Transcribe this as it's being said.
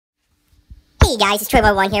Hey guys, it's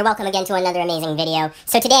TroyBoy1 here. Welcome again to another amazing video.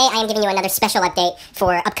 So today I am giving you another special update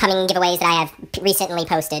for upcoming giveaways that I have recently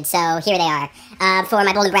posted. So here they are. For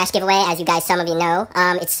my Golden Brash giveaway, as you guys, some of you know,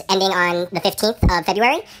 it's ending on the 15th of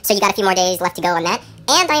February. So you got a few more days left to go on that.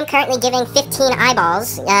 And I am currently giving 15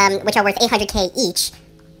 eyeballs, which are worth 800k each,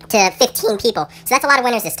 to 15 people. So that's a lot of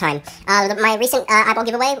winners this time. My recent eyeball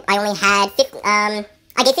giveaway, I only had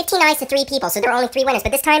I gave 15 eyes to 3 people, so there were only 3 winners.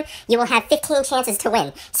 But this time, you will have 15 chances to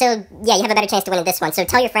win. So, yeah, you have a better chance to win in this one. So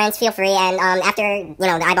tell your friends, feel free, and after,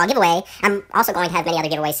 the eyeball giveaway, I'm also going to have many other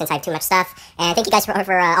giveaways since I have too much stuff. And thank you guys for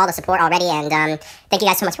all the support already, and thank you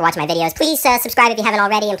guys so much for watching my videos. Please subscribe if you haven't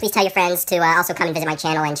already, and please tell your friends to also come and visit my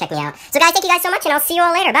channel and check me out. So, guys, thank you guys so much, and I'll see you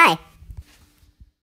all later. Bye!